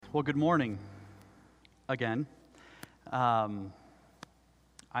Well, good morning again. I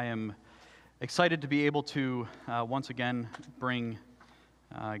am excited to be able to once again bring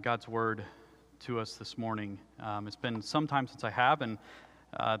God's Word to us this morning. It's been some time since I have, and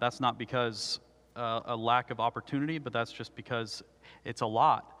that's not because a lack of opportunity, but that's just because it's a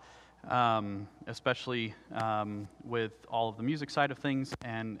lot, especially with all of the music side of things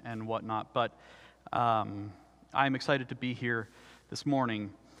and whatnot. But I'm excited to be here this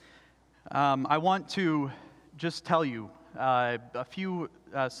morning. I want to just tell you, a few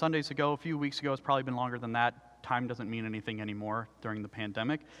Sundays ago, a few weeks ago, it's probably been longer than that. Time doesn't mean anything anymore during the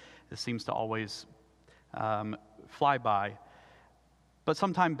pandemic. It seems to always fly by. But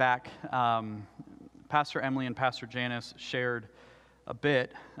sometime back, Pastor Emily and Pastor Janice shared a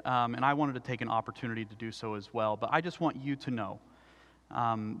bit, and I wanted to take an opportunity to do so as well. But I just want you to know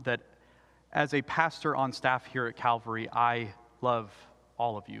that as a pastor on staff here at Calvary, I love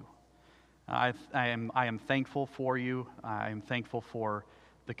all of you. I am thankful for you. I am thankful for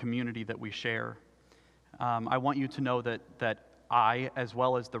the community that we share. I want you to know that I, as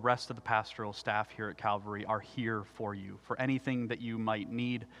well as the rest of the pastoral staff here at Calvary, are here for you. For anything that you might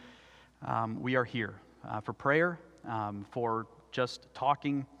need, we are here. For prayer, for just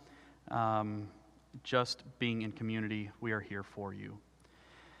talking, just being in community, we are here for you.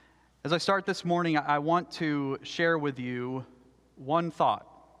 As I start this morning, I want to share with you one thought.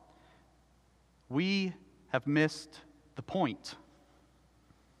 We have missed the point.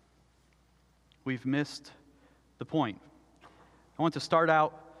 We've missed the point. I want to start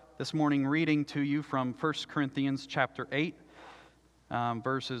out this morning reading to you from 1 Corinthians chapter 8,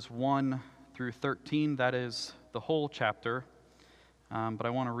 verses 1 through 13. That is the whole chapter, but I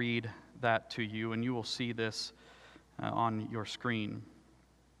want to read that to you, and you will see this on your screen.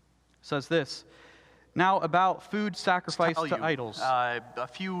 It says this: "Now about food sacrificed to idols." A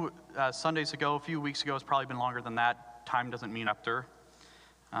few Sundays ago, a few weeks ago, it's probably been longer than that. Time doesn't mean after.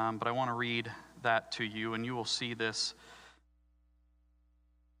 But I want to read that to you, and you will see this.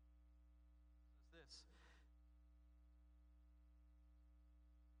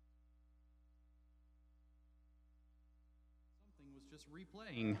 Something was just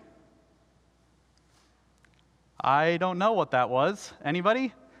replaying. I don't know what that was.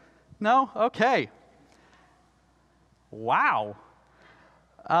 Anybody? No? Okay. Wow.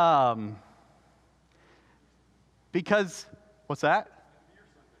 Because, what's that?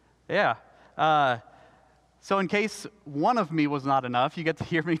 Yeah. So in case one of me was not enough, you get to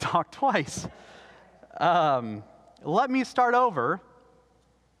hear me talk twice. Let me start over.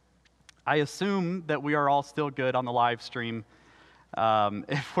 I assume that we are all still good on the live stream.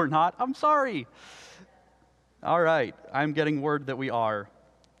 If we're not, I'm sorry. All right. I'm getting word that we are.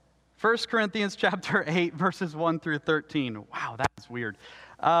 1 Corinthians chapter 8, verses 1 through 13. Wow, that's weird.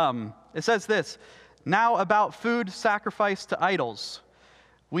 It says this: "Now about food sacrificed to idols.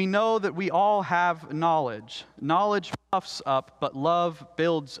 We know that we all have knowledge. Knowledge puffs up, but love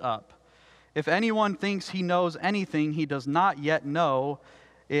builds up. If anyone thinks he knows anything, he does not yet know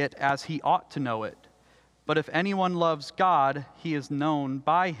it as he ought to know it. But if anyone loves God, he is known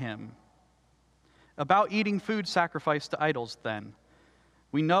by him. About eating food sacrificed to idols, then.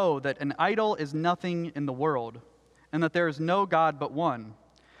 We know that an idol is nothing in the world, and that there is no God but one.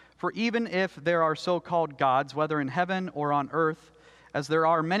 For even if there are so-called gods, whether in heaven or on earth, as there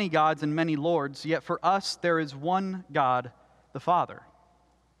are many gods and many lords, yet for us there is one God, the Father.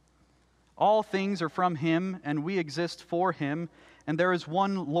 All things are from him, and we exist for him, and there is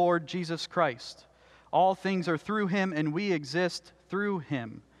one Lord, Jesus Christ. All things are through him, and we exist through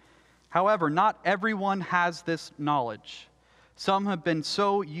him. However, not everyone has this knowledge. Some have been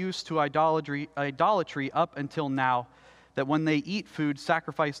so used to idolatry up until now that when they eat food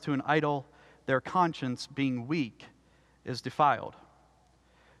sacrificed to an idol, their conscience, being weak, is defiled.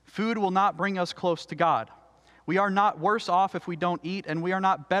 Food will not bring us close to God. We are not worse off if we don't eat, and we are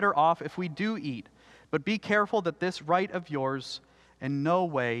not better off if we do eat. But be careful that this right of yours in no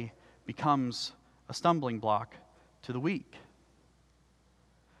way becomes a stumbling block to the weak.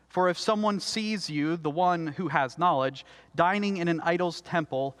 For if someone sees you, the one who has knowledge, dining in an idol's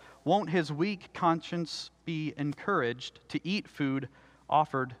temple, won't his weak conscience be encouraged to eat food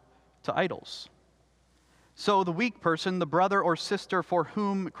offered to idols? So the weak person, the brother or sister for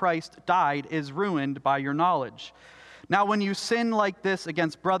whom Christ died, is ruined by your knowledge. Now when you sin like this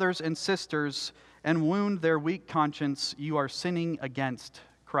against brothers and sisters and wound their weak conscience, you are sinning against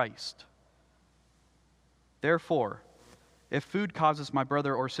Christ. Therefore, if food causes my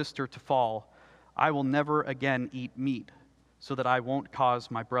brother or sister to fall, I will never again eat meat, so that I won't cause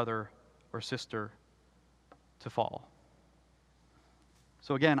my brother or sister to fall."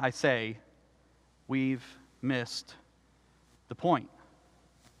 So again, I say, we've missed the point.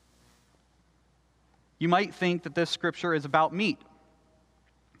 You might think that this scripture is about meat.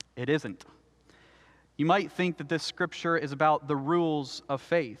 It isn't. You might think that this scripture is about the rules of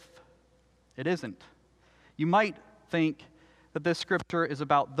faith. It isn't. You might think that this scripture is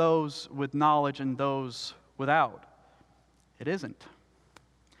about those with knowledge and those without. It isn't.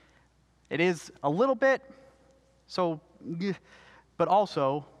 It is a little bit, but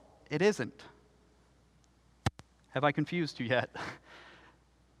also it isn't. Have I confused you yet?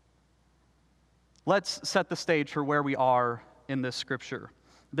 Let's set the stage for where we are in this scripture.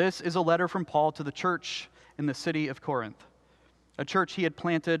 This is a letter from Paul to the church in the city of Corinth, a church he had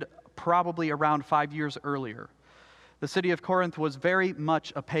planted probably around 5 years earlier. The city of Corinth was very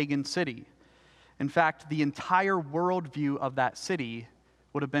much a pagan city. In fact, the entire worldview of that city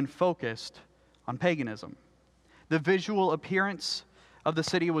would have been focused on paganism. The visual appearance of the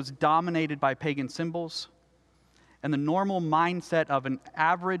city was dominated by pagan symbols, and the normal mindset of an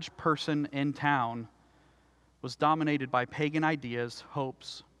average person in town was dominated by pagan ideas,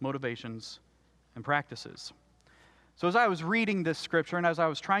 hopes, motivations, and practices. So as I was reading this scripture and as I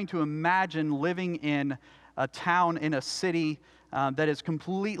was trying to imagine living in a town, in a city that is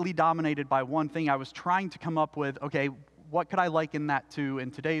completely dominated by one thing, I was trying to come up with, okay, what could I liken that to in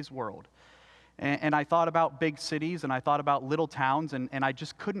today's world? And I thought about big cities and I thought about little towns, and I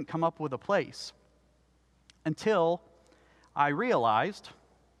just couldn't come up with a place until I realized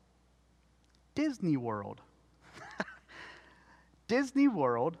Disney World. Disney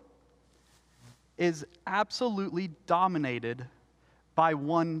World is absolutely dominated by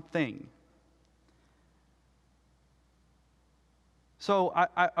one thing. So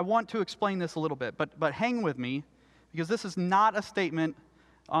I want to explain this a little bit, but hang with me, because this is not a statement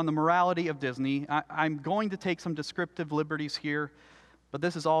on the morality of Disney. I'm going to take some descriptive liberties here, but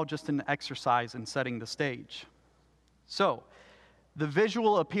this is all just an exercise in setting the stage. So, the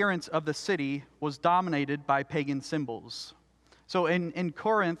visual appearance of the city was dominated by pagan symbols. So in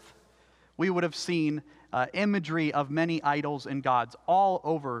Corinth, we would have seen imagery of many idols and gods all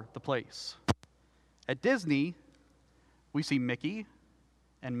over the place. At Disney, we see Mickey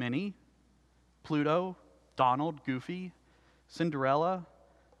and Minnie, Pluto, Donald, Goofy, Cinderella,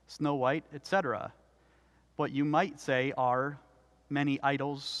 Snow White, etc. What you might say are many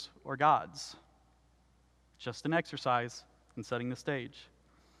idols or gods. Just an exercise in setting the stage.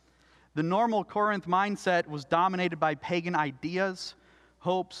 The normal Corinth mindset was dominated by pagan ideas,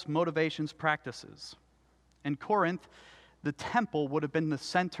 hopes, motivations, practices. In Corinth, the temple would have been the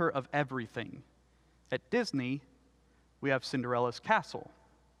center of everything. At Disney, we have Cinderella's castle.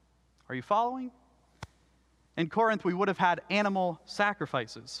 Are you following? In Corinth, we would have had animal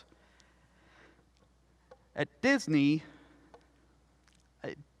sacrifices. At Disney,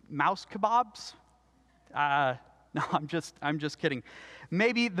 mouse kebabs? No, I'm just kidding.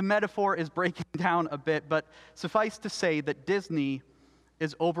 Maybe the metaphor is breaking down a bit, but suffice to say that Disney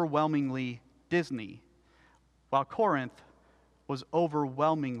is overwhelmingly Disney, while Corinth was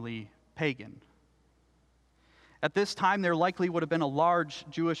overwhelmingly pagan. At this time, there likely would have been a large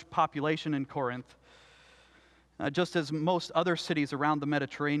Jewish population in Corinth, just as most other cities around the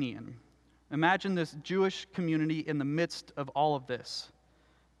Mediterranean. Imagine this Jewish community in the midst of all of this.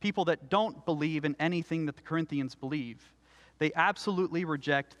 People that don't believe in anything that the Corinthians believe. They absolutely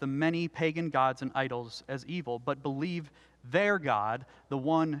reject the many pagan gods and idols as evil, but believe their God, the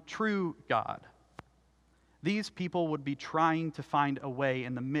one true God. These people would be trying to find a way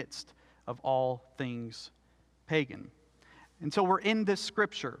in the midst of all things pagan. And so we're in this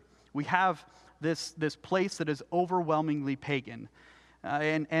scripture. We have this place that is overwhelmingly pagan.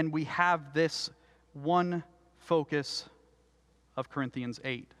 And we have this one focus of Corinthians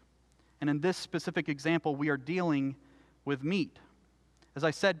 8. And in this specific example, we are dealing with meat. As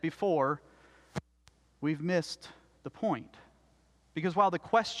I said before, we've missed the point. Because while the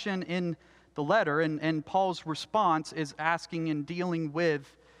question in the letter and Paul's response is asking and dealing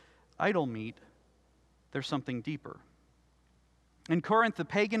with idol meat, there's something deeper. In Corinth, the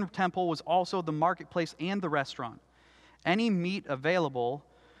pagan temple was also the marketplace and the restaurant. Any meat available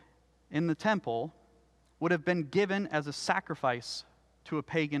in the temple would have been given as a sacrifice to a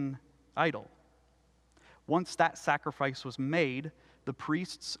pagan idol. Once that sacrifice was made, the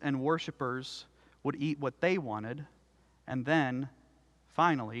priests and worshipers would eat what they wanted, and then,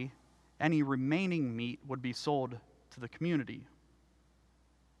 finally, any remaining meat would be sold to the community.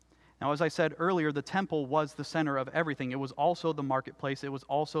 Now, as I said earlier, the temple was the center of everything. It was also the marketplace. It was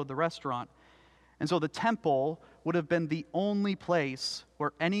also the restaurant. And so the temple would have been the only place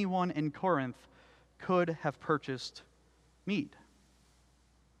where anyone in Corinth could have purchased meat.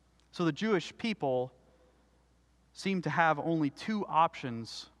 So the Jewish people seem to have only two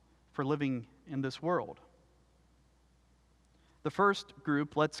options for living in this world. The first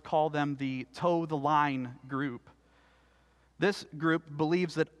group, let's call them the toe the line group. This group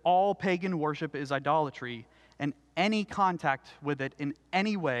believes that all pagan worship is idolatry, and any contact with it in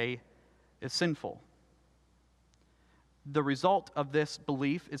any way is sinful. The result of this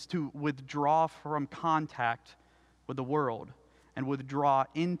belief is to withdraw from contact with the world and withdraw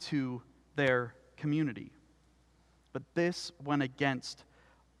into their community. But this went against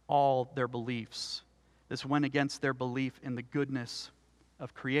all their beliefs. This went against their belief in the goodness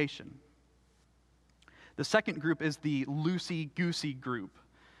of creation. The second group is the loosey-goosey group.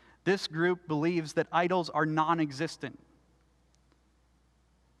 This group believes that idols are non-existent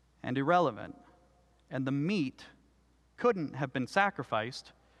and irrelevant, and the meat couldn't have been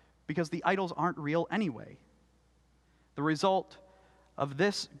sacrificed because the idols aren't real anyway. The result of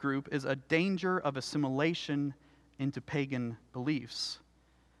this group is a danger of assimilation into pagan beliefs,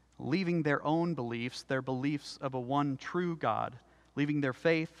 leaving their own beliefs, their beliefs of a one true God, leaving their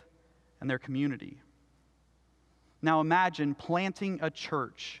faith and their community. Now imagine planting a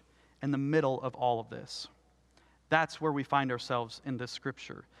church in the middle of all of this. That's where we find ourselves in this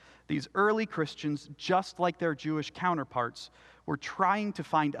scripture. These early Christians, just like their Jewish counterparts, were trying to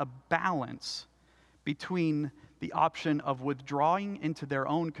find a balance between the option of withdrawing into their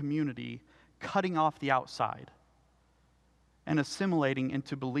own community, cutting off the outside, and assimilating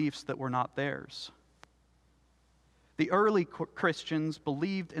into beliefs that were not theirs. The early Christians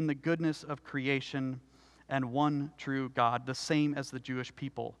believed in the goodness of creation and one true God, the same as the Jewish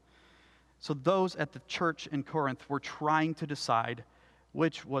people. So those at the church in Corinth were trying to decide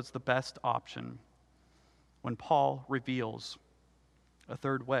which was the best option when Paul reveals a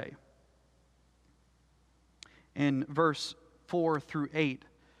third way. In verse 4 through 8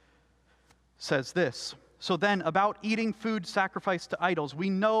 says this, "So then, about eating food sacrificed to idols, we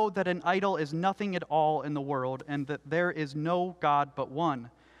know that an idol is nothing at all in the world, and that there is no God but one.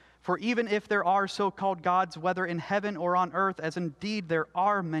 For even if there are so-called gods, whether in heaven or on earth, as indeed there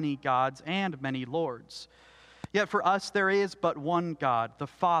are many gods and many lords, yet for us there is but one God, the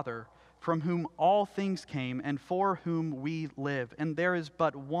Father, from whom all things came and for whom we live. And there is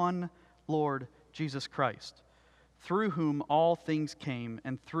but one Lord, Jesus Christ, through whom all things came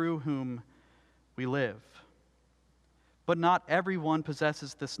and through whom we live. But not everyone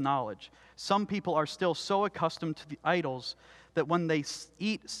possesses this knowledge. Some people are still so accustomed to the idols that when they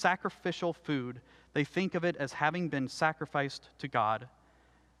eat sacrificial food, they think of it as having been sacrificed to God,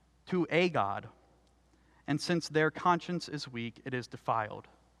 to a God. And since their conscience is weak, it is defiled.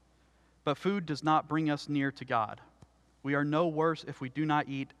 But food does not bring us near to God. We are no worse if we do not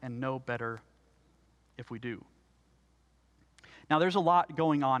eat, and no better if we do." Now, there's a lot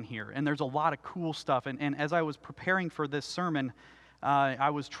going on here, and there's a lot of cool stuff. And as I was preparing for this sermon, I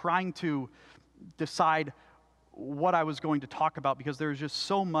was trying to decide what I was going to talk about because there's just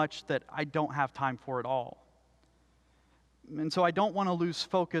so much that I don't have time for at all. And so I don't want to lose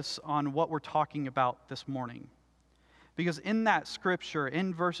focus on what we're talking about this morning. Because in that scripture,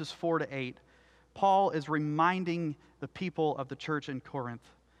 in verses 4 to 8, Paul is reminding the people of the church in Corinth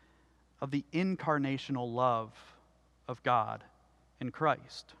of the incarnational love of God in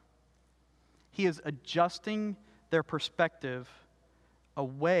Christ. He is adjusting their perspective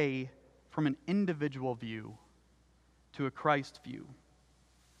away from an individual view to a Christ view.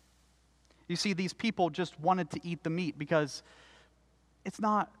 You see, these people just wanted to eat the meat because it's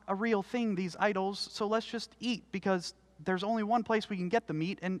not a real thing, these idols, so let's just eat because there's only one place we can get the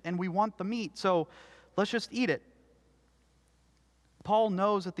meat, and we want the meat, so let's just eat it. Paul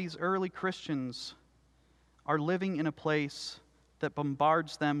knows that these early Christians are living in a place that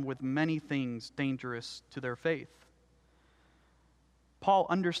bombards them with many things dangerous to their faith. Paul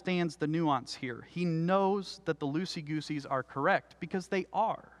understands the nuance here. He knows that the loosey-gooseys are correct because they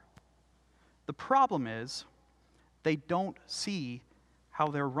are. The problem is they don't see how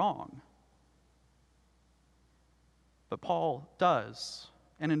they're wrong. But Paul does.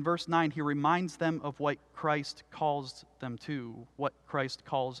 And in verse 9, he reminds them of what Christ calls them to, what Christ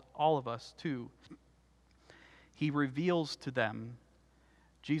calls all of us to. He reveals to them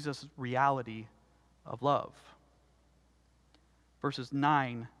Jesus' reality of love. Verses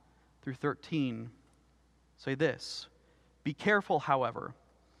 9 through 13 say this, "Be careful, however,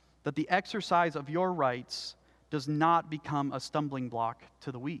 that the exercise of your rights does not become a stumbling block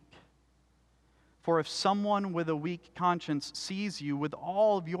to the weak. For if someone with a weak conscience sees you with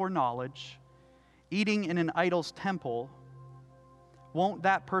all of your knowledge eating in an idol's temple, won't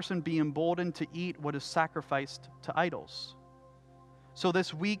that person be emboldened to eat what is sacrificed to idols? So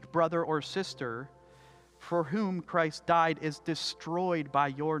this weak brother or sister for whom Christ died is destroyed by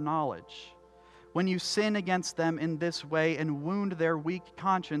your knowledge. When you sin against them in this way and wound their weak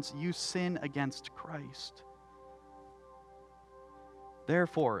conscience, you sin against Christ.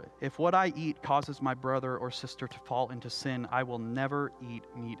 Therefore, if what I eat causes my brother or sister to fall into sin, I will never eat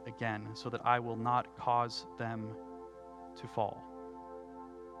meat again, so that I will not cause them to fall.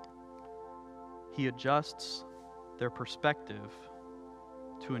 He adjusts their perspective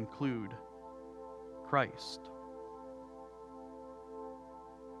to include Christ.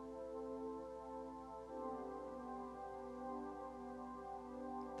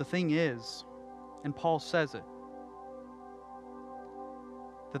 The thing is, and Paul says it,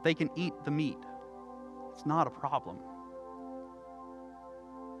 that they can eat the meat. It's not a problem.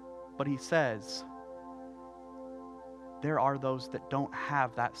 But he says, there are those that don't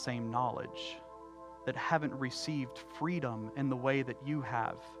have that same knowledge, that haven't received freedom in the way that you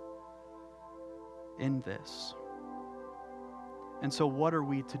have in this. And so what are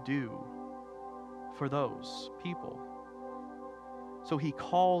we to do for those people? So he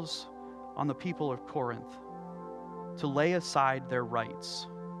calls on the people of Corinth to lay aside their rights,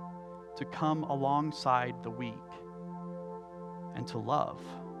 to come alongside the weak, and to love.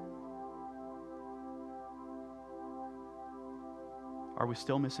 Are we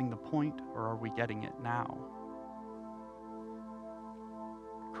still missing the point, or are we getting it now?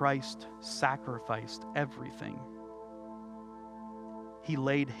 Christ sacrificed everything. He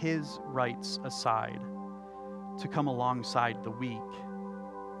laid his rights aside to come alongside the weak.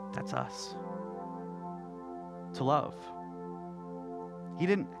 That's us. To love. He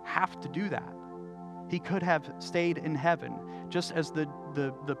didn't have to do that. He could have stayed in heaven, just as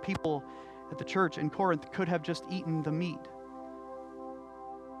the people at the church in Corinth could have just eaten the meat.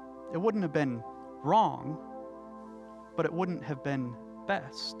 It wouldn't have been wrong, but it wouldn't have been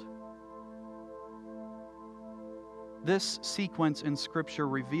best. This sequence in Scripture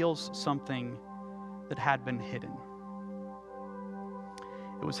reveals something that had been hidden.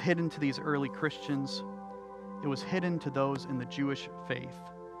 It was hidden to these early Christians. It was hidden to those in the Jewish faith,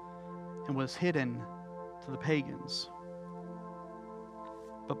 and was hidden to the pagans.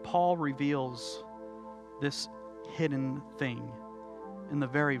 But Paul reveals this hidden thing in the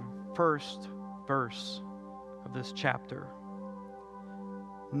very first verse of this chapter.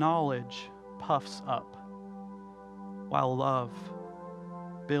 Knowledge puffs up, while love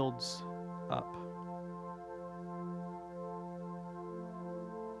builds up.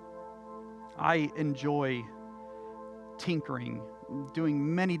 I enjoy tinkering,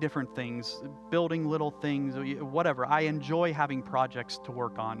 doing many different things, building little things, whatever. I enjoy having projects to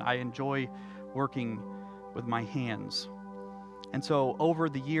work on. I enjoy working with my hands. And so over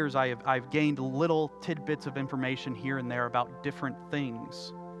the years, I've gained little tidbits of information here and there about different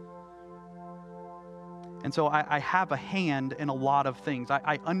things. And so I have a hand in a lot of things.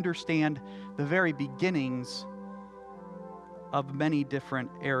 I understand the very beginnings of many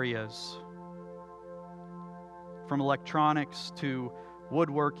different areas. From electronics to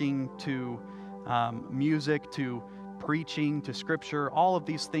woodworking to music to preaching to scripture, all of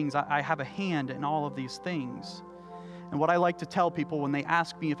these things, I have a hand in all of these things. And what I like to tell people when they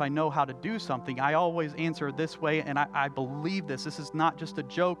ask me if I know how to do something, I always answer this way, and I believe this. This is not just a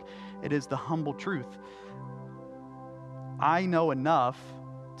joke, it is the humble truth. I know enough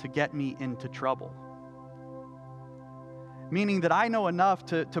to get me into trouble. Meaning that I know enough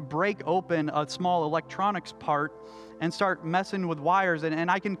to break open a small electronics part and start messing with wires,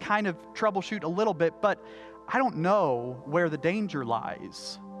 and I can kind of troubleshoot a little bit, but I don't know where the danger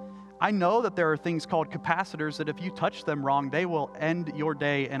lies. I know that there are things called capacitors that if you touch them wrong, they will end your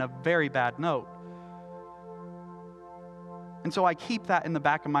day in a very bad note. And so I keep that in the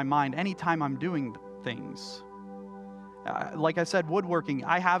back of my mind anytime I'm doing things. Like I said, woodworking,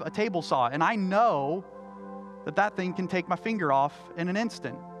 I have a table saw, and I know that thing can take my finger off in an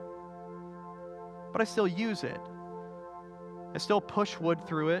instant. But I still use it. I still push wood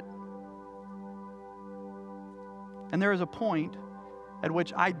through it. And there is a point at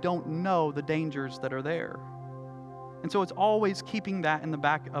which I don't know the dangers that are there. And so it's always keeping that in the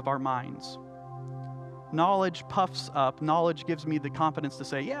back of our minds. Knowledge puffs up. Knowledge gives me the confidence to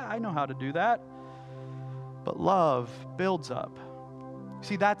say, yeah, I know how to do that. But love builds up.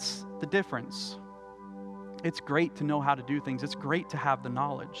 See, that's the difference. It's great to know how to do things. It's great to have the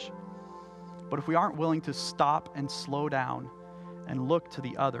knowledge. But if we aren't willing to stop and slow down and look to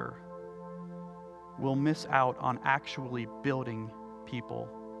the other, we'll miss out on actually building people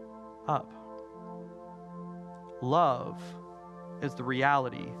up. Love is the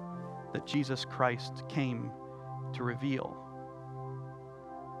reality that Jesus Christ came to reveal.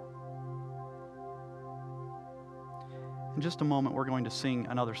 In just a moment, we're going to sing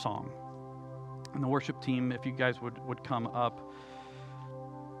another song. And the worship team, if you guys would come up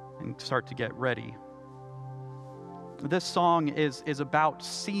and start to get ready. This song is about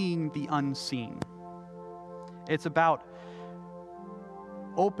seeing the unseen. It's about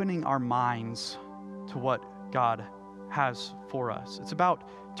opening our minds to what God has for us. It's about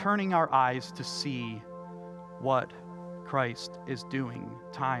turning our eyes to see what Christ is doing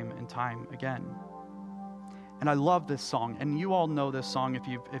time and time again. And I love this song, and you all know this song. If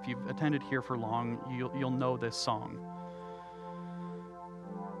you've attended here for long, you'll know this song.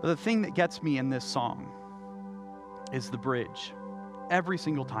 But the thing that gets me in this song is the bridge. Every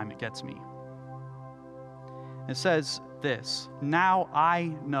single time it gets me. It says this: "Now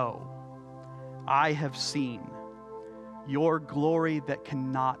I know, I have seen your glory that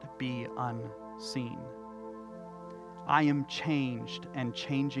cannot be unseen. I am changed and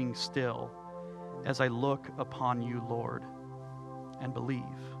changing still as I look upon you, Lord, and believe."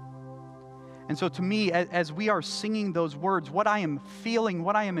 And so to me, as we are singing those words, what I am feeling,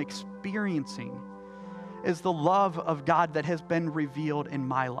 what I am experiencing is the love of God that has been revealed in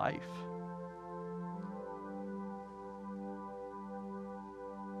my life.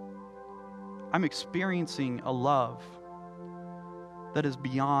 I'm experiencing a love that is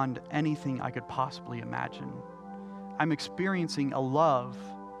beyond anything I could possibly imagine. I'm experiencing a love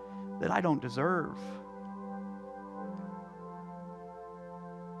that I don't deserve.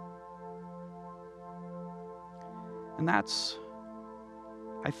 And that's,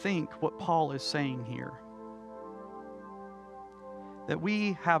 I think, what Paul is saying here. That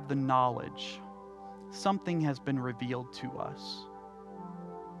we have the knowledge, something has been revealed to us.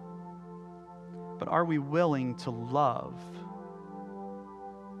 But are we willing to love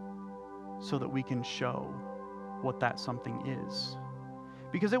so that we can show what that something is?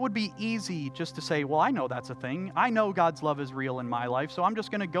 Because it would be easy just to say, well, I know that's a thing. I know God's love is real in my life, so I'm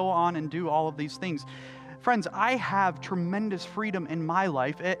just going to go on and do all of these things. Friends, I have tremendous freedom in my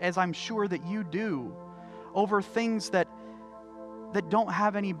life, as I'm sure that you do, over things that don't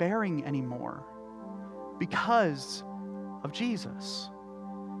have any bearing anymore because of Jesus.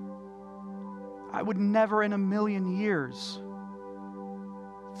 I would never in a million years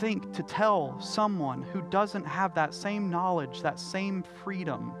think to tell someone who doesn't have that same knowledge, that same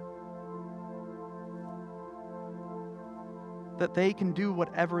freedom, that they can do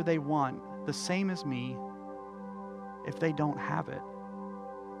whatever they want, the same as me, if they don't have it.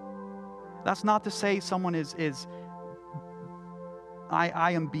 That's not to say someone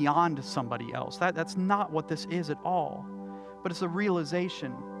I am beyond somebody else. That's not what this is at all. But it's a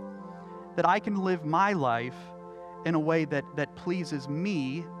realization that I can live my life in a way that pleases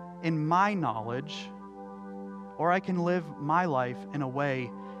me in my knowledge, or I can live my life in a way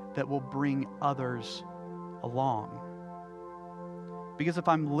that will bring others along. Because if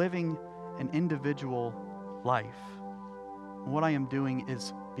I'm living an individual life, what I am doing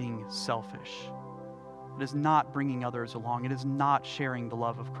is being selfish. It is not bringing others along. It is not sharing the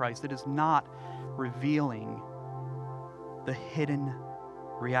love of Christ. It is not revealing the hidden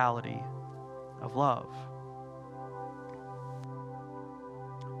reality of love.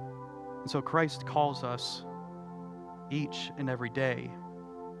 And so Christ calls us each and every day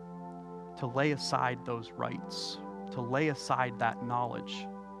to lay aside those rights, to lay aside that knowledge,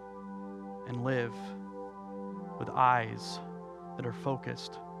 and live with eyes that are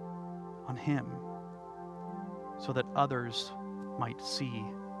focused on Him, so that others might see,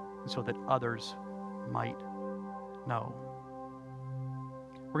 and so that others might know.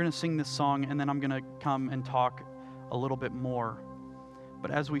 We're going to sing this song, and then I'm going to come and talk a little bit more.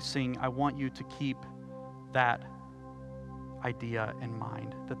 But as we sing, I want you to keep that idea in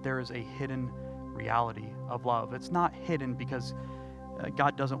mind, that there is a hidden reality of love. It's not hidden because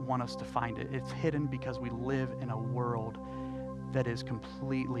God doesn't want us to find it. It's hidden because we live in a world that is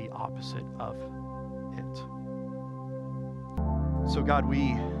completely opposite of it. So God,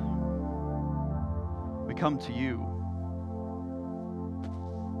 we come to you,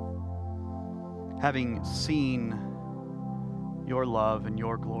 having seen your love and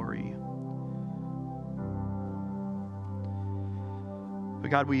your glory.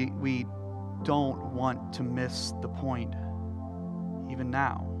 But God, we don't want to miss the point even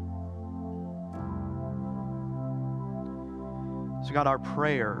now. So God, our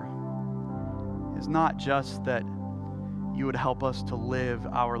prayer is not just that you would help us to live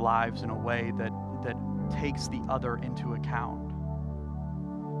our lives in a way that takes the other into account.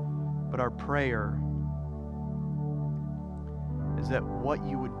 But our prayer is that what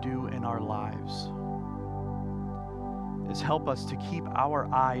you would do in our lives is help us to keep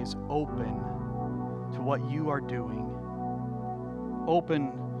our eyes open to what you are doing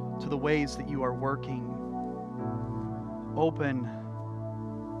open to the ways that you are working, open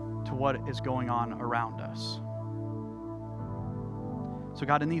to what is going on around us. So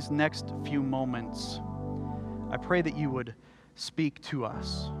God, in these next few moments, I pray that you would speak to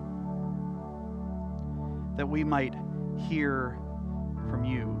us, that we might hear from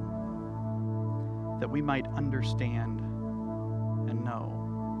you, that we might understand and know.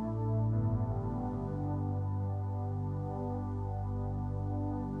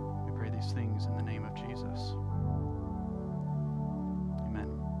 We pray these things in the name of Jesus. Amen.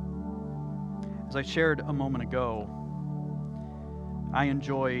 As I shared a moment ago, I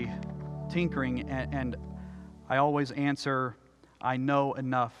enjoy tinkering, and I always answer, I know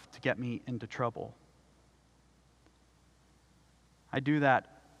enough to get me into trouble. I do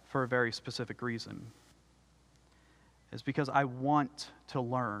that for a very specific reason. It's because I want to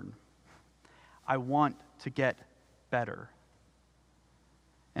learn. I want to get better.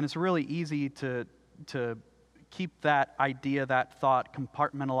 And it's really easy to keep that idea, that thought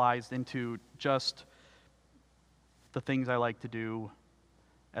compartmentalized into just the things I like to do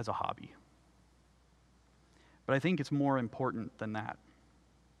as a hobby. But I think it's more important than that.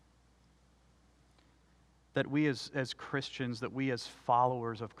 That we as Christians, that we as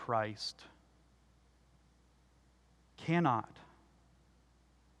followers of Christ cannot,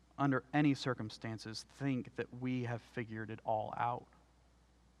 under any circumstances, think that we have figured it all out.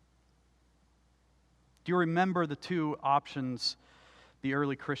 Do you remember the two options the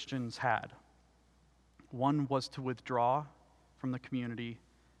early Christians had? One was to withdraw from the community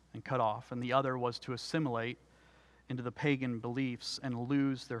and cut off, and the other was to assimilate into the pagan beliefs and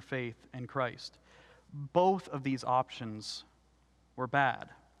lose their faith in Christ. Both of these options were bad,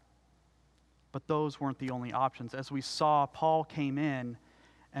 but those weren't the only options. As we saw, Paul came in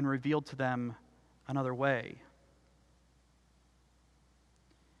and revealed to them another way.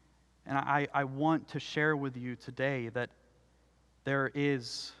 And I want to share with you today that there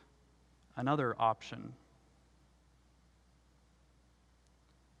is another option.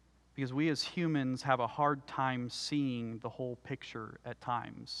 Because we as humans have a hard time seeing the whole picture at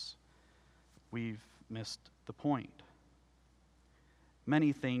times. We've missed the point.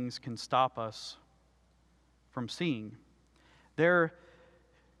 Many things can stop us from seeing. There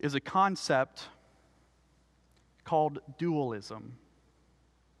is a concept called dualism.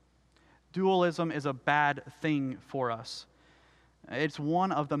 Dualism is a bad thing for us. It's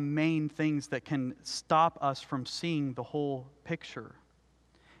one of the main things that can stop us from seeing the whole picture.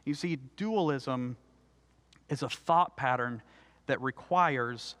 You see, dualism is a thought pattern that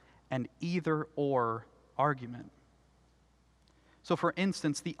requires an either-or argument. So, for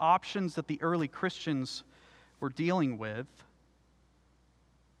instance, the options that the early Christians were dealing with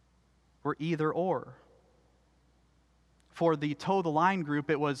were either-or. For the toe-the-line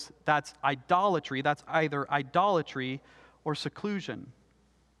group, that's idolatry. That's either idolatry or seclusion.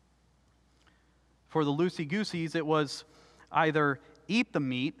 For the loosey-gooseys, it was either eat the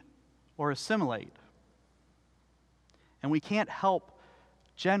meat or assimilate. And we can't help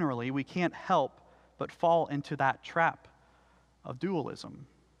but fall into that trap of dualism.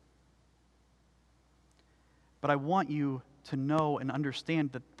 But I want you to know and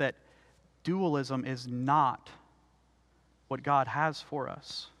understand that dualism is not what God has for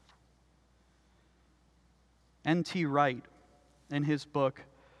us. N.T. Wright, in his book,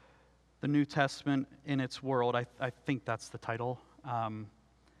 The New Testament in Its World, I think that's the title,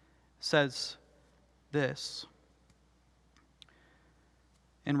 says this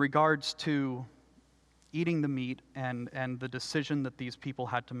in regards to eating the meat and the decision that these people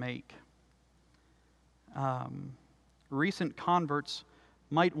had to make. Recent converts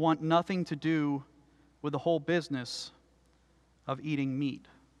might want nothing to do with the whole business of eating meat.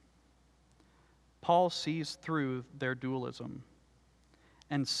 Paul sees through their dualism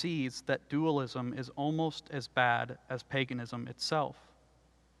and sees that dualism is almost as bad as paganism itself.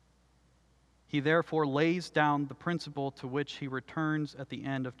 He therefore lays down the principle to which he returns at the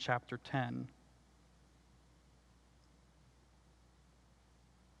end of chapter 10.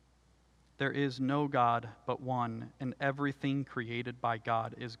 There is no God but one, and everything created by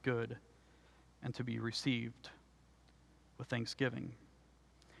God is good and to be received with thanksgiving.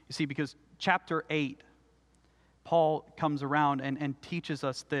 You see, because chapter 8, Paul comes around and teaches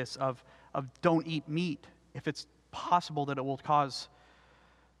us this of don't eat meat if it's possible that it will cause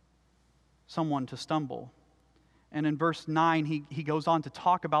someone to stumble. And in verse 9, he goes on to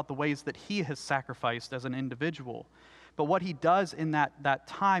talk about the ways that he has sacrificed as an individual. But what he does in that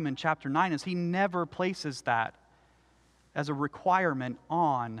time in chapter 9 is he never places that as a requirement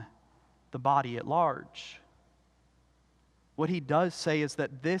on the body at large. What he does say is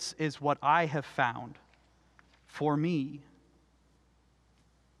that this is what I have found for me.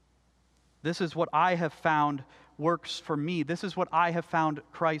 This is what I have found works for me. This is what I have found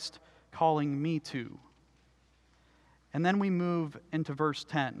Christ calling me to. And then we move into verse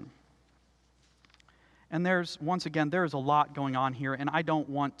 10. And there's a lot going on here, and I don't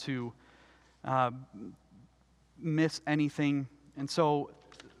want to miss anything. And so,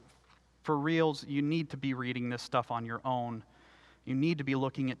 for reals, you need to be reading this stuff on your own. You need to be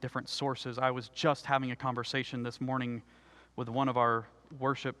looking at different sources. I was just having a conversation this morning with one of our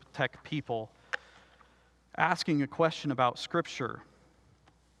worship tech people, asking a question about Scripture.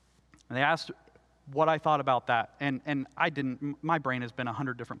 And they asked what I thought about that. And I didn't, my brain has been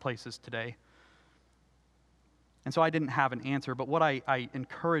 100 different places today. And so I didn't have an answer. But what I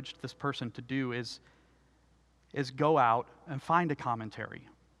encouraged this person to do is go out and find a commentary.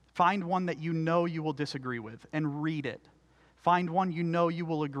 Find one that you know you will disagree with and read it. Find one you know you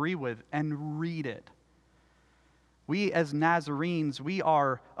will agree with and read it. We as Nazarenes, we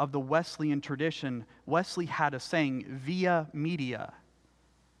are of the Wesleyan tradition. Wesley had a saying, via media,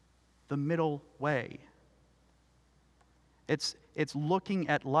 the middle way. It's looking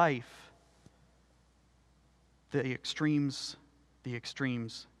at life, the extremes,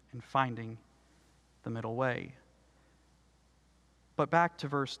 and finding the middle way. But back to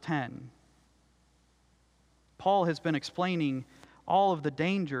verse 10. Paul has been explaining all of the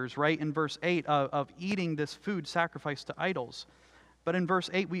dangers, right, in verse 8 of eating this food sacrificed to idols. But in verse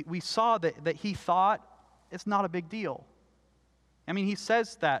 8, we saw that he thought it's not a big deal. I mean, he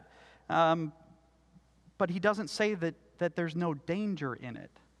says that, but he doesn't say that there's no danger in it.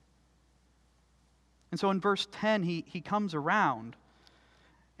 And so in verse 10, he comes around,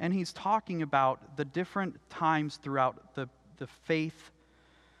 and he's talking about the different times throughout the faith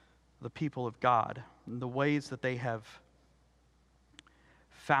of the people of God, and the ways that they have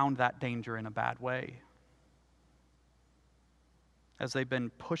found that danger in a bad way, as they've been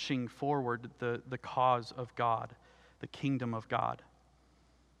pushing forward the cause of God, the kingdom of God.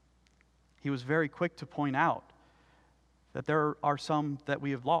 He was very quick to point out that there are some that we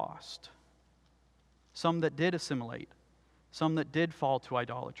have lost, some that did assimilate, some that did fall to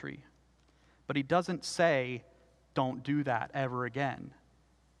idolatry. But he doesn't say, don't do that ever again,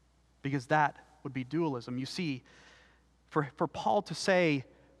 because that would be dualism. You see, for Paul to say,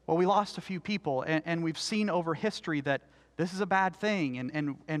 well, we lost a few people, and we've seen over history that this is a bad thing,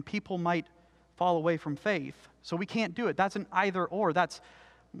 and people might fall away from faith, so we can't do it. That's an either or. That's,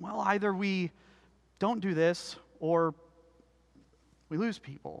 well, either we don't do this, or we lose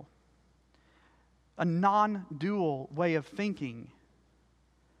people. A non-dual way of thinking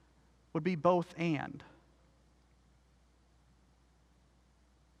would be both and.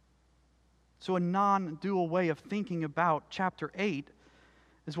 So a non-dual way of thinking about chapter 8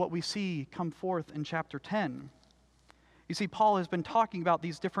 is what we see come forth in chapter 10. You see, Paul has been talking about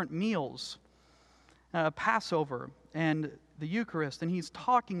these different meals, Passover and the Eucharist, and he's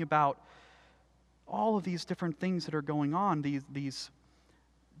talking about all of these different things that are going on, these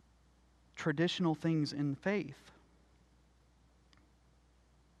traditional things in faith.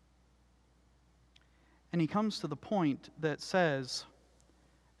 And he comes to the point that says,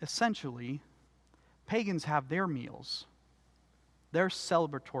 essentially, pagans have their meals, their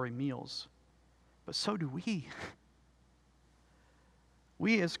celebratory meals, but so do we.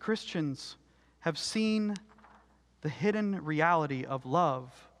 We as Christians have seen the hidden reality of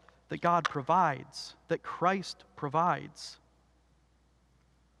love that God provides, that Christ provides.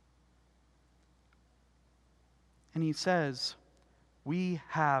 And he says, we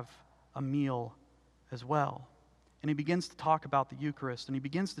have a meal as well. And he begins to talk about the Eucharist, and he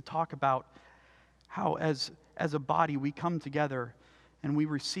begins to talk about how as a body we come together and we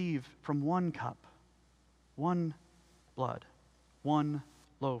receive from one cup, one blood, one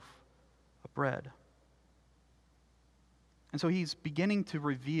loaf of bread. And so he's beginning to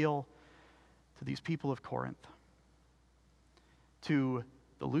reveal to these people of Corinth, to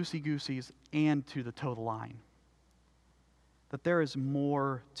the loosey-gooseys and to the toe the line, that there is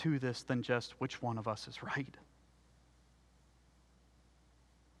more to this than just which one of us is right.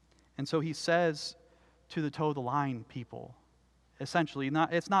 And so he says to the toe the line people, essentially,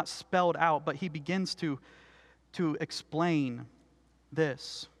 it's not spelled out, but he begins to explain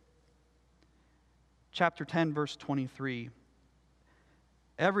this. Chapter 10, verse 23.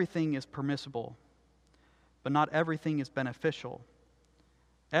 Everything is permissible, but not everything is beneficial.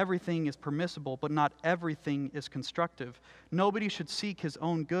 Everything is permissible, but not everything is constructive. Nobody should seek his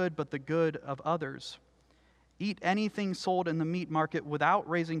own good, but the good of others. Eat anything sold in the meat market without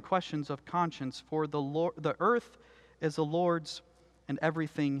raising questions of conscience, for the earth is the Lord's and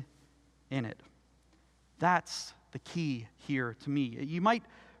everything in it. That's the key here to me. You might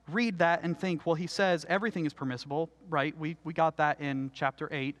read that and think, well, he says everything is permissible, right? We got that in chapter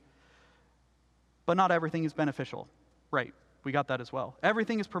 8. But not everything is beneficial. Right, we got that as well.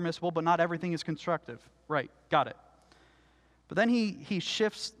 Everything is permissible, but not everything is constructive. Right, got it. But then he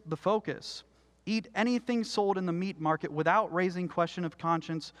shifts the focus. Eat anything sold in the meat market without raising question of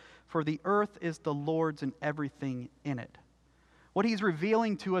conscience, for the earth is the Lord's and everything in it. What he's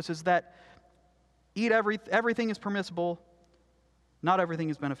revealing to us is that everything is permissible, not everything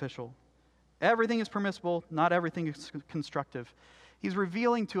is beneficial. Everything is permissible, not everything is constructive. He's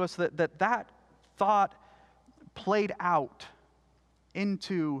revealing to us that thought played out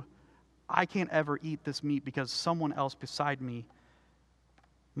into, I can't ever eat this meat because someone else beside me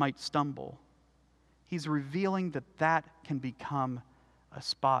might stumble. He's revealing that can become a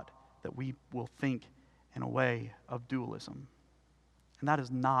spot that we will think in a way of dualism. And that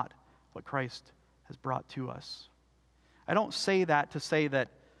is not what Christ has brought to us. I don't say that to say that,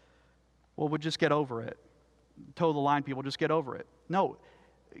 well, we'll just get over it. Toe the line, people, just get over it. No,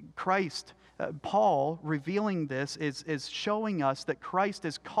 Christ, Paul revealing this is showing us that Christ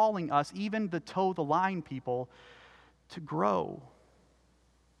is calling us, even the toe the line people, to grow.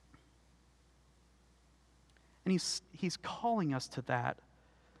 And he's calling us to that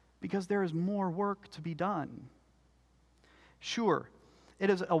because there is more work to be done. Sure, it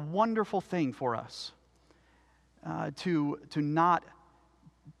is a wonderful thing for us to not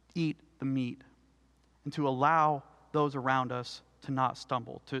eat the meat and to allow those around us to not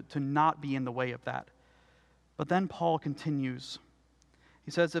stumble, to not be in the way of that. But then Paul continues.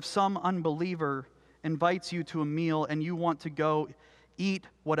 He says, if some unbeliever invites you to a meal and you want to go, eat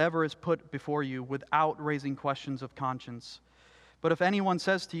whatever is put before you without raising questions of conscience. But if anyone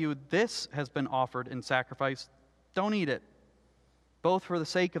says to you, this has been offered in sacrifice, don't eat it, both for the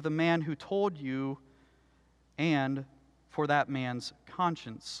sake of the man who told you and for that man's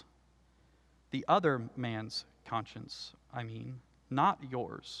conscience. The other man's conscience, not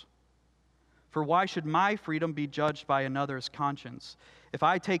yours. For why should my freedom be judged by another's conscience? If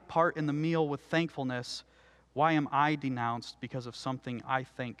I take part in the meal with thankfulness, why am I denounced because of something I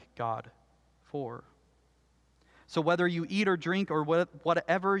thank God for? So whether you eat or drink or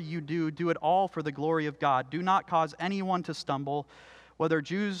whatever you do, do it all for the glory of God. Do not cause anyone to stumble, whether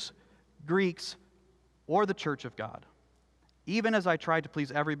Jews, Greeks, or the church of God, even as I try to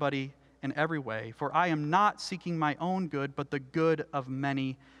please everybody in every way, for I am not seeking my own good, but the good of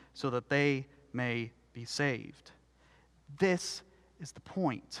many, so that they may be saved. This is the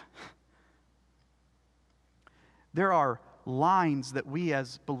point. There are lines that we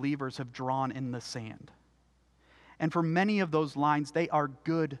as believers have drawn in the sand. And for many of those lines, they are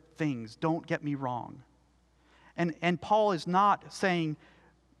good things. Don't get me wrong. And Paul is not saying,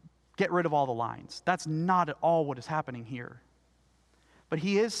 get rid of all the lines. That's not at all what is happening here. But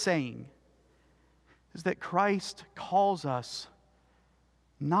he is saying is that Christ calls us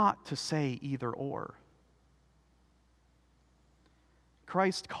not to say either or.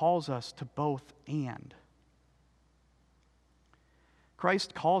 Christ calls us to both and.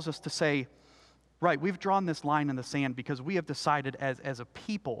 Christ calls us to say, right, we've drawn this line in the sand because we have decided as a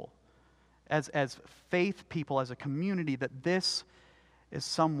people, as faith people, as a community, that this is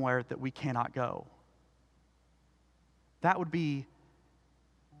somewhere that we cannot go. That would be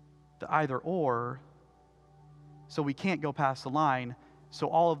the either or, so we can't go past the line, so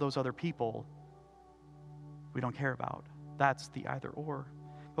all of those other people we don't care about. That's the either or.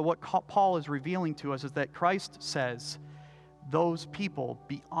 But what Paul is revealing to us is that Christ says those people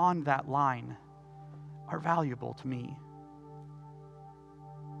beyond that line are valuable to me.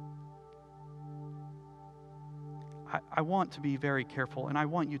 I want to be very careful, and I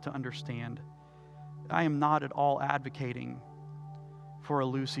want you to understand I am not at all advocating for a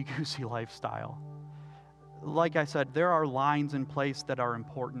loosey-goosey lifestyle. Like I said, there are lines in place that are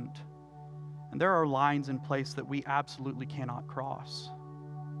important, and there are lines in place that we absolutely cannot cross.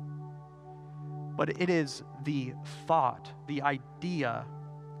 But it is the thought, the idea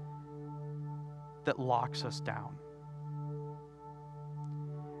that locks us down.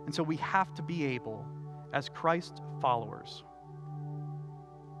 And so we have to be able, as Christ followers,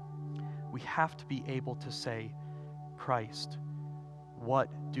 we have to be able to say, Christ, what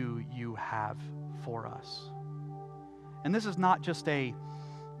do you have for us? And this is not just a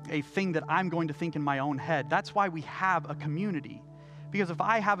thing that I'm going to think in my own head. That's why we have a community. Because if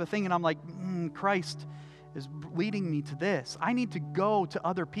I have a thing and I'm like, Christ is leading me to this, I need to go to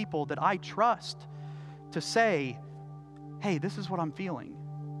other people that I trust to say, hey, this is what I'm feeling.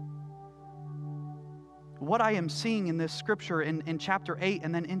 what I am seeing in this scripture in chapter 8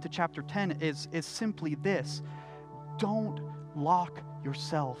 and then into chapter 10 is simply this. Don't lock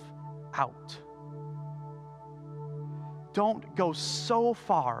yourself out. Don't go so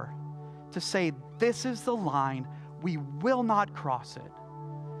far to say, this is the line, we will not cross it,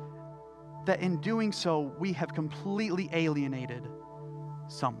 that in doing so, we have completely alienated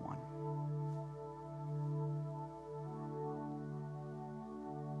someone.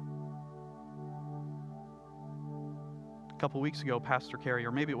 A couple weeks ago, Pastor Carrie,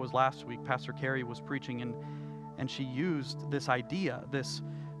 or maybe it was last week, Pastor Carrie was preaching and she used this idea, this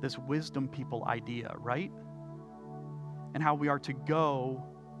wisdom people idea, right? And how we are to go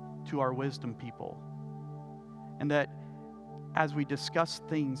to our wisdom people. And that as we discuss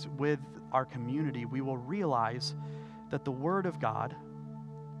things with our community, we will realize that the Word of God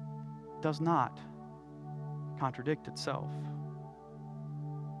does not contradict itself.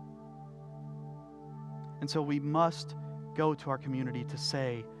 And so we must go to our community to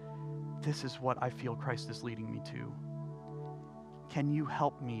say, this is what I feel Christ is leading me to. Can you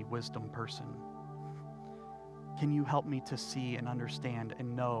help me, wisdom person? Can you help me to see and understand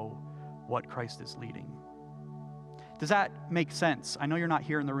and know what Christ is leading? Does that make sense? I know you're not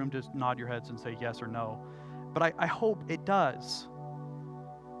here in the room to nod your heads and say yes or no, but I hope it does.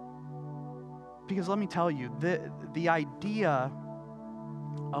 Because let me tell you, the idea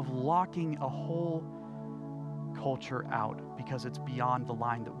of locking a whole culture out because it's beyond the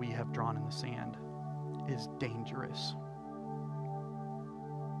line that we have drawn in the sand is dangerous.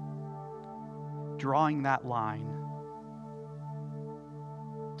 Drawing that line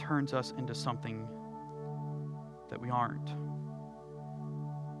turns us into something that we aren't.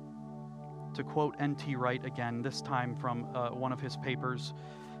 To quote N.T. Wright again, this time from one of his papers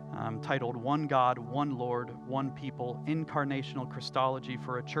titled One God, One Lord, One People, Incarnational Christology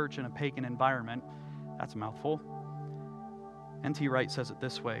for a Church in a Pagan Environment. That's a mouthful. N.T. Wright says it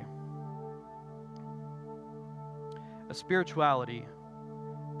this way: a spirituality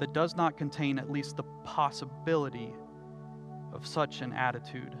that does not contain at least the possibility of such an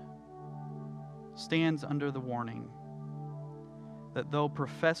attitude stands under the warning that though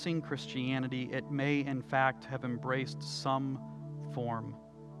professing Christianity, it may in fact have embraced some form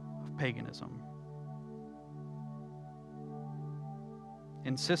of paganism.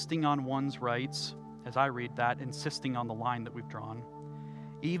 Insisting on one's rights, as I read that, insisting on the line that we've drawn,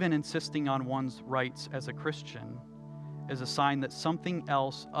 even insisting on one's rights as a Christian, is a sign that something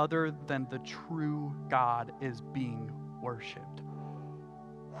else other than the true God is being worshipped.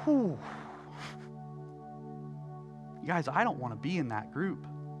 Whew. You guys, I don't want to be in that group.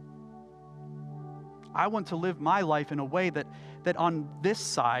 I want to live my life in a way that on this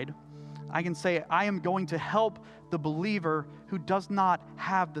side, I can say I am going to help the believer who does not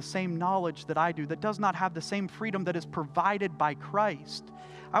have the same knowledge that I do, that does not have the same freedom that is provided by Christ.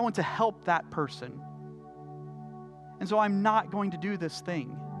 I want to help that person. And so I'm not going to do this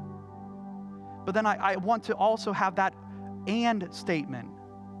thing. But then I want to also have that and statement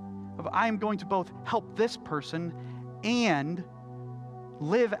of I am going to both help this person and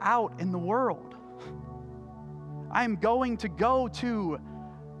live out in the world. I am going to go to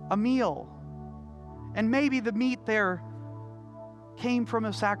a meal, and maybe the meat there came from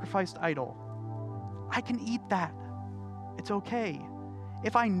a sacrificed idol. I can eat that. It's okay.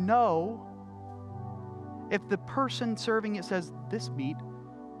 If I know, if the person serving it says this meat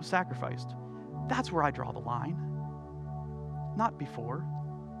was sacrificed, that's where I draw the line, not before.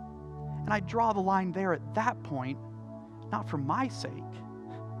 And I draw the line there at that point, not for my sake,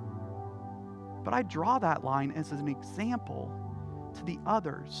 but I draw that line as an example to the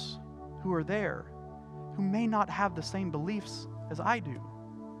others who are there, who may not have the same beliefs as I do,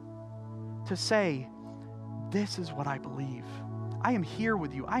 to say, this is what I believe. I am here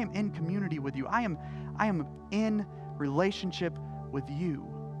with you. I am in community with you. I am in relationship with you.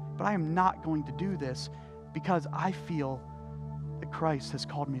 But I am not going to do this because I feel that Christ has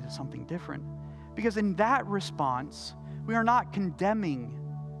called me to something different. Because in that response, we are not condemning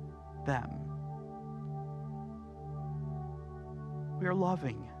them. We are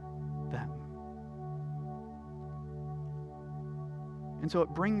loving them. And so it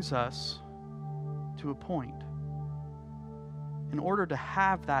brings us to a point. In order to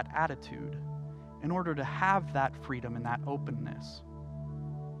have that attitude, in order to have that freedom and that openness,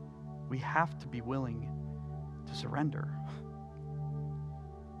 we have to be willing to surrender.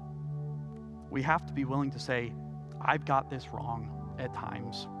 We have to be willing to say, I've got this wrong at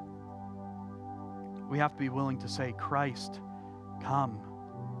times. We have to be willing to say, Christ, come,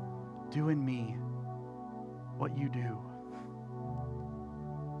 do in me what you do.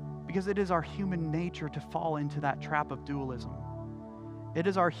 because it is our human nature to fall into that trap of dualism. It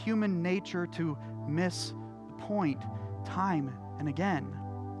is our human nature to miss the point time and again.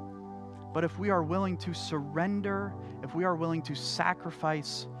 But if we are willing to surrender, if we are willing to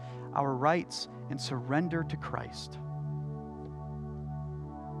sacrifice our rights and surrender to Christ,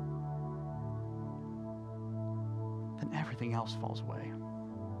 then everything else falls away.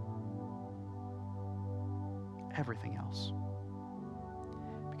 Everything else.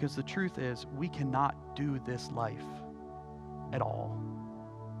 Because the truth is, we cannot do this life at all.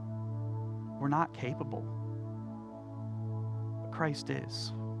 We're not capable. But Christ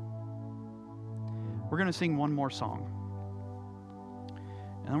is. We're going to sing one more song.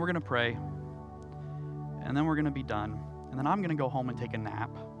 And then we're going to pray. And then we're going to be done. And then I'm going to go home and take a nap.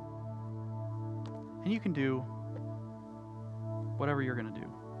 And you can do whatever you're going to do.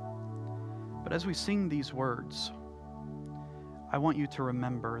 But as we sing these words, I want you to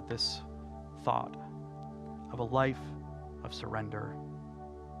remember this thought of a life of surrender.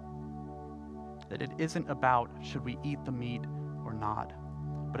 That it isn't about should we eat the meat or not,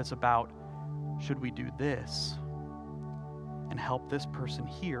 but it's about should we do this and help this person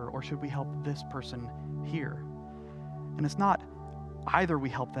here, or should we help this person here? And it's not either we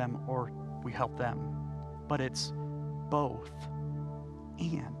help them or we help them, but it's both.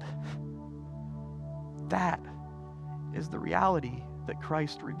 And that is the reality that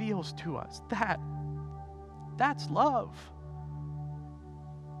Christ reveals to us. That's love.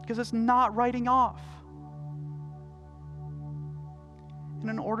 Because it's not writing off. And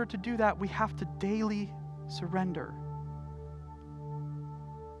in order to do that, we have to daily surrender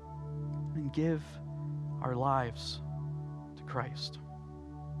and give our lives to Christ.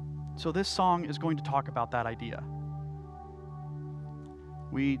 So this song is going to talk about that idea.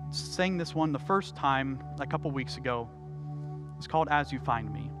 We sang this one the first time a couple weeks ago. It's called As You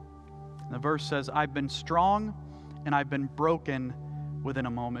Find Me. And the verse says, I've been strong and I've been broken within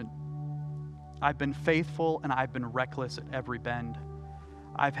a moment. I've been faithful and I've been reckless at every bend.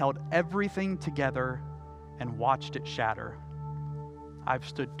 I've held everything together and watched it shatter. I've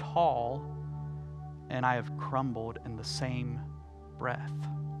stood tall and I have crumbled in the same breath.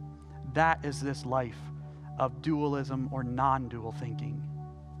 That is this life of dualism or non-dual thinking.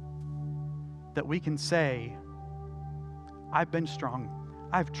 That we can say, I've been strong.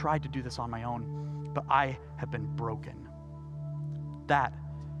 I've tried to do this on my own, but I have been broken. That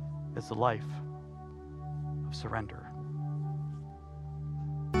is the life of surrender.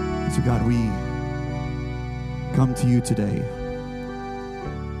 So God, we come to you today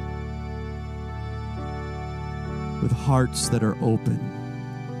with hearts that are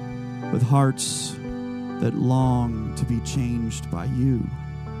open, with hearts that long to be changed by you.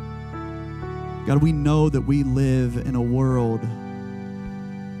 God, we know that we live in a world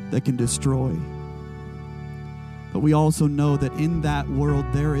that can destroy. But we also know that in that world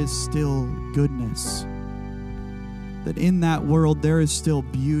there is still goodness. That in that world there is still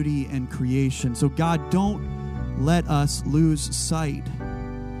beauty and creation. So God, don't let us lose sight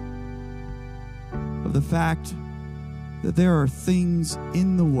of the fact that there are things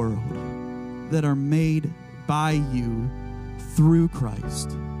in the world that are made by you through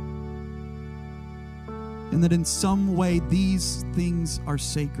Christ. And that in some way these things are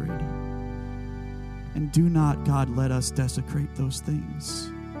sacred. And do not, God, let us desecrate those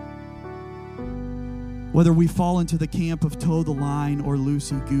things. Whether we fall into the camp of toe the line or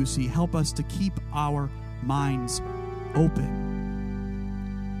loosey-goosey, help us to keep our minds open.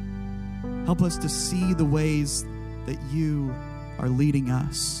 Help us to see the ways that you are leading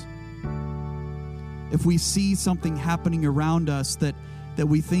us. If we see something happening around us that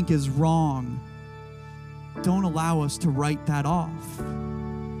we think is wrong, don't allow us to write that off,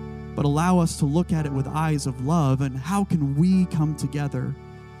 but allow us to look at it with eyes of love and how can we come together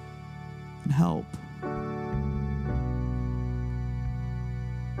and help.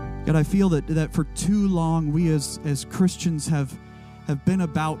 God, I feel that for too long we as Christians have been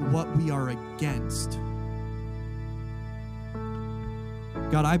about what we are against.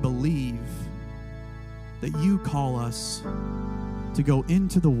 God, I believe that you call us to go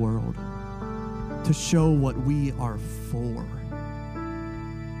into the world to show what we are for.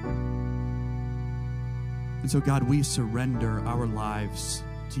 And so, God, we surrender our lives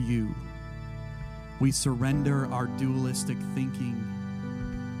to you. We surrender our dualistic thinking.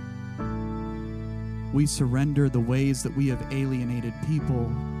 We surrender the ways that we have alienated people.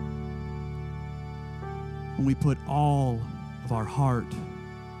 And we put all of our heart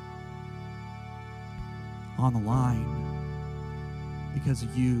on the line because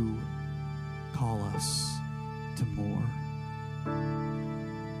you call us to more.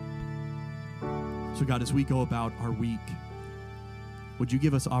 So God, as we go about our week, would you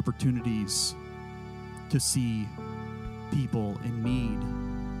give us opportunities to see people in need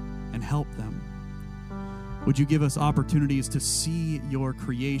and help them? Would you give us opportunities to see your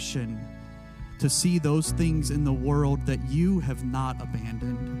creation, to see those things in the world that you have not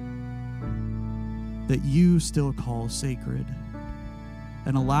abandoned, that you still call sacred,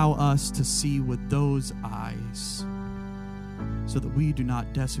 and allow us to see with those eyes so that we do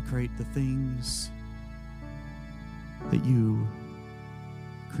not desecrate the things that you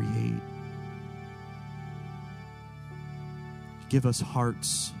create. Give us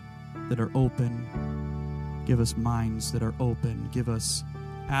hearts that are open. Give us minds that are open. Give us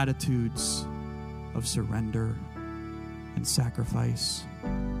attitudes of surrender and sacrifice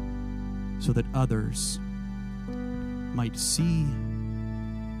so that others might see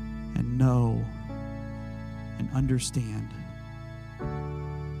and know and understand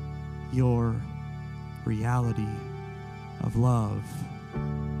your reality of love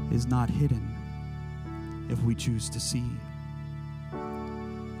is not hidden if we choose to see.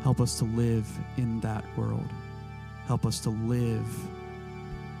 Help us to live in that world. Help us to live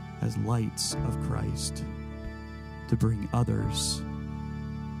as lights of Christ, to bring others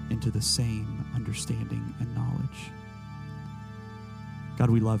into the same understanding and knowledge. God,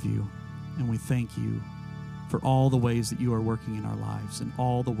 we love you, and we thank you for all the ways that you are working in our lives and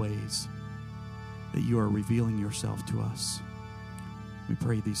all the ways that you are revealing yourself to us. We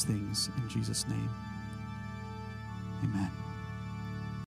pray these things in Jesus' name. Amen.